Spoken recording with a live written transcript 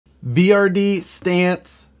VRD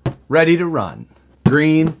Stance, ready to run.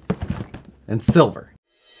 Green and silver.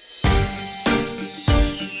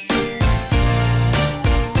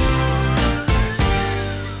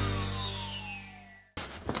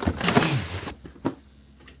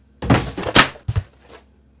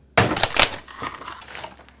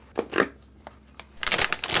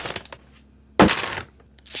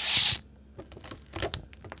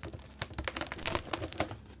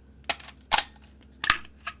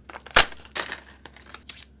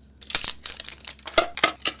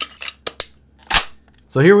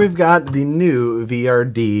 So here we've got the new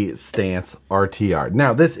VRD Stance RTR.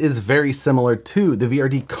 Now this is very similar to the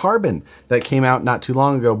VRD Carbon that came out not too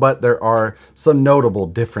long ago, but there are some notable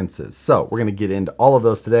differences. So we're gonna get into all of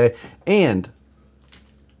those today, and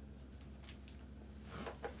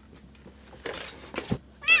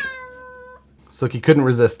Sookie couldn't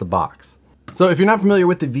resist the box. So if you're not familiar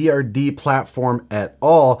with the VRD platform at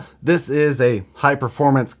all, this is a high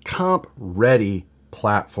performance comp ready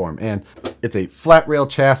platform, and it's a flat rail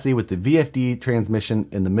chassis with the VFD transmission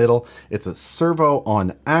in the middle. It's a servo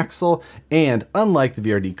on axle, and unlike the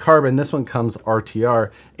VRD Carbon, this one comes RTR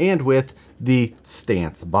and with the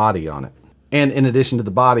Stance body on it. And in addition to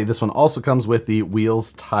the body, this one also comes with the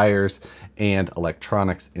wheels, tires, and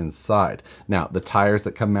electronics inside. Now, the tires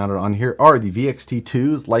that come mounted on here are the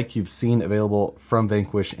VXT2s like you've seen available from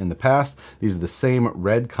Vanquish in the past. These are the same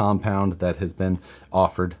red compound that has been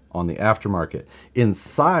offered on the aftermarket.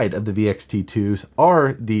 Inside of the VXT2s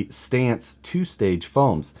are the Stance 2-stage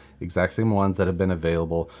foams, exact same ones that have been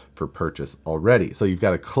available for purchase already. So you've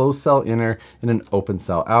got a closed cell inner and an open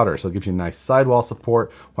cell outer. So it gives you nice sidewall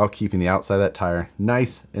support while keeping the outside of that tire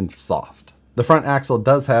nice and soft. The front axle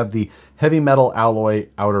does have the heavy metal alloy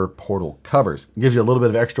outer portal covers. It gives you a little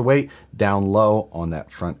bit of extra weight down low on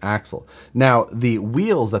that front axle. Now, the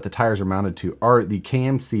wheels that the tires are mounted to are the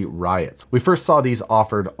KMC Riots. We first saw these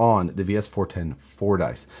offered on the VS410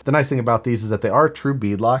 Fordyce. The nice thing about these is that they are true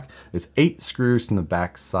beadlock. There's 8 screws from the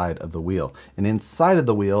back side of the wheel. And inside of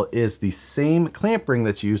the wheel is the same clamp ring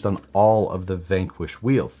that's used on all of the Vanquish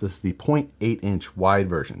wheels. This is the 0.8-inch wide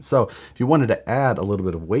version. So if you wanted to add a little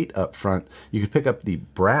bit of weight up front, you could pick up the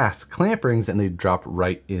brass clamp rings and they drop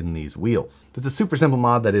right in these wheels. It's a super simple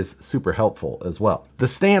mod that is super helpful as well. The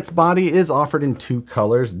Stance body is offered in 2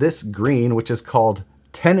 colors. This green, which is called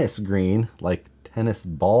tennis green, like tennis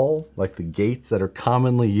ball, like the gates that are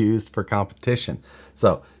commonly used for competition.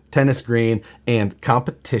 So tennis green and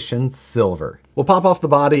competition silver. We'll pop off the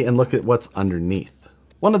body and look at what's underneath.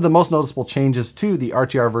 One of the most noticeable changes to the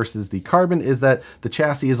RTR versus the Carbon is that the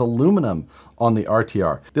chassis is aluminum on the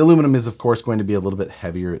RTR. The aluminum is of course going to be a little bit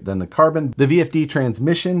heavier than the Carbon. The VFD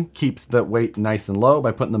transmission keeps the weight nice and low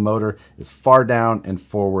by putting the motor as far down and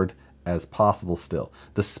forward as possible still.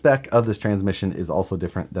 The spec of this transmission is also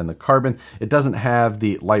different than the Carbon. It doesn't have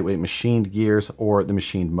the lightweight machined gears or the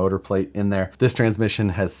machined motor plate in there. This transmission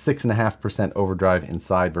has 6.5% overdrive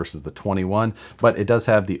inside versus the 21, but it does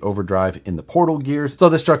have the overdrive in the portal gears. So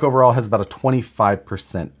this truck overall has about a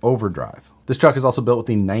 25% overdrive. This truck is also built with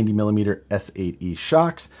the 90mm S8E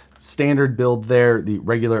shocks. Standard build there, the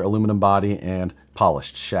regular aluminum body and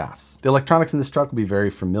polished shafts. The electronics in this truck will be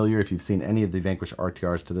very familiar if you've seen any of the Vanquish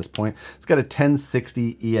RTRs to this point. It's got a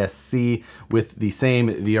 1060 ESC with the same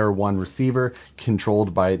VR1 receiver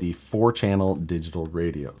controlled by the 4-channel digital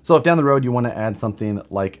radio. So if down the road you want to add something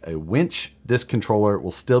like a winch, this controller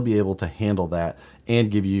will still be able to handle that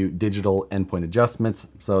and give you digital endpoint adjustments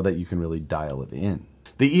so that you can really dial it in.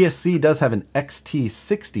 The ESC does have an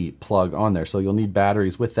XT60 plug on there, so you'll need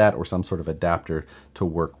batteries with that or some sort of adapter to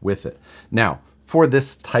work with it. Now, for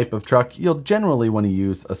this type of truck, you'll generally want to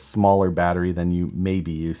use a smaller battery than you may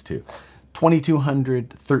be used to.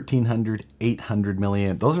 2200, 1300, 800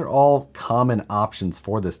 milliamp, those are all common options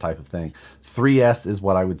for this type of thing. 3S is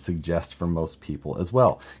what I would suggest for most people as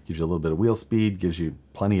well. Gives you a little bit of wheel speed, gives you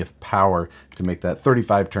plenty of power to make that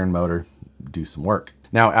 35-turn motor do some work.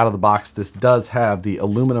 Now, out of the box, this does have the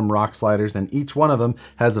aluminum rock sliders, and each one of them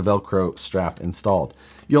has a Velcro strap installed.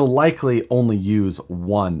 You'll likely only use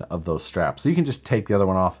one of those straps, so you can just take the other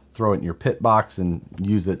one off, throw it in your pit box, and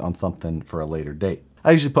use it on something for a later date.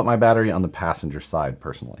 I usually put my battery on the passenger side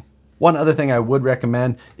personally. One other thing I would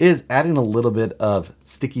recommend is adding a little bit of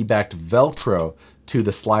sticky backed Velcro to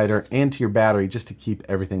the slider and to your battery just to keep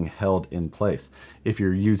everything held in place. If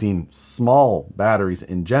you're using small batteries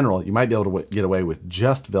in general, you might be able to get away with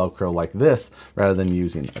just Velcro like this rather than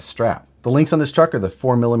using a strap. The links on this truck are the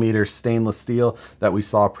 4mm stainless steel that we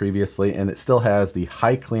saw previously, and it still has the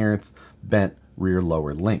high clearance bent rear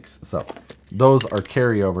lower links. So those are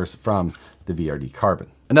carryovers from the VRD Carbon.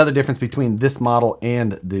 Another difference between this model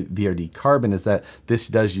and the VRD Carbon is that this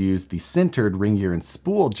does use the sintered ring gear and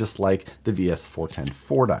spool just like the VS410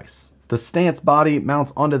 Fordyce. The Stance body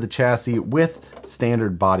mounts onto the chassis with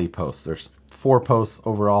standard body posts. There's 4 posts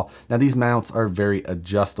overall. Now these mounts are very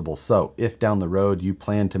adjustable, so if down the road you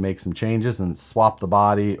plan to make some changes and swap the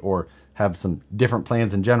body or have some different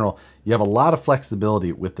plans in general, you have a lot of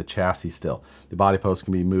flexibility with the chassis still. The body post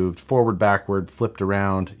can be moved forward, backward, flipped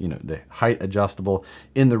around, the height adjustable.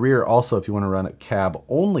 In the rear also, if you want to run a cab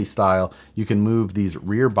only style, you can move these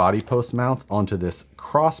rear body post mounts onto this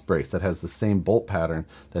cross brace that has the same bolt pattern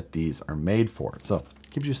that these are made for. So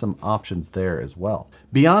gives you some options there as well.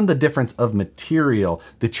 Beyond the difference of material,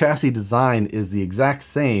 the chassis design is the exact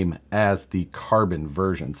same as the Carbon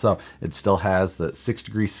version. So it still has the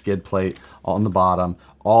 6-degree skid plate on the bottom.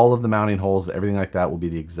 All of the mounting holes, everything like that will be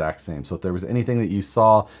the exact same. So if there was anything that you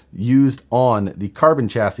saw used on the Carbon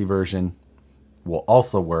chassis version, will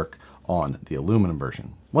also work on the aluminum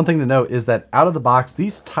version. One thing to note is that out of the box,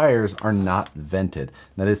 these tires are not vented.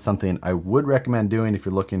 That is something I would recommend doing if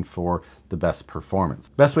you're looking for the best performance.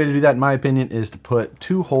 Best way to do that, in my opinion, is to put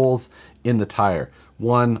 2 holes in the tire,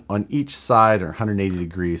 one on each side or 180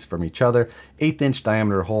 degrees from each other, 1/8 inch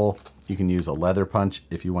diameter hole. You can use a leather punch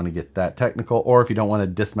if you want to get that technical, or if you don't want to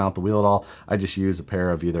dismount the wheel at all, I just use a pair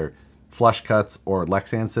of either flush cuts or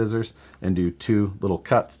Lexan scissors and do 2 little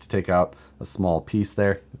cuts to take out a small piece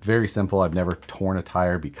there. Very simple. I've never torn a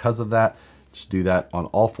tire because of that. Just do that on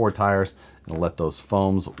all 4 tires and let those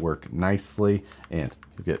foams work nicely, and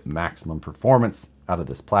you'll get maximum performance out of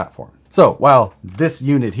this platform. So while this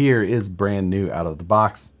unit here is brand new out of the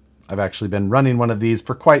box, I've actually been running one of these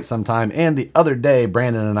for quite some time, and the other day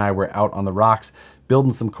Brandon and I were out on the rocks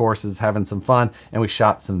building some courses, having some fun, and we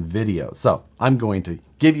shot some videos. So I'm going to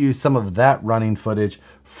give you some of that running footage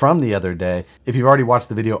from the other day. If you've already watched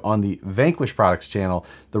the video on the Vanquish Products channel,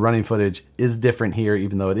 the running footage is different here,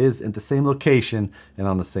 even though it is at the same location and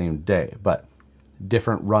on the same day, but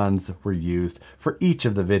different runs were used for each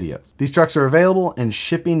of the videos. These trucks are available and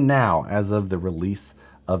shipping now as of the release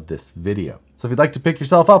of this video. So if you'd like to pick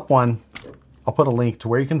yourself up one, I'll put a link to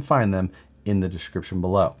where you can find them in the description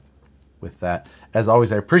below. With that, as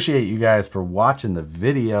always, I appreciate you guys for watching the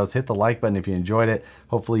videos. Hit the like button if you enjoyed it.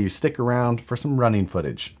 Hopefully you stick around for some running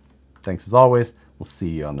footage. Thanks as always. We'll see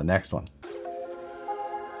you on the next one.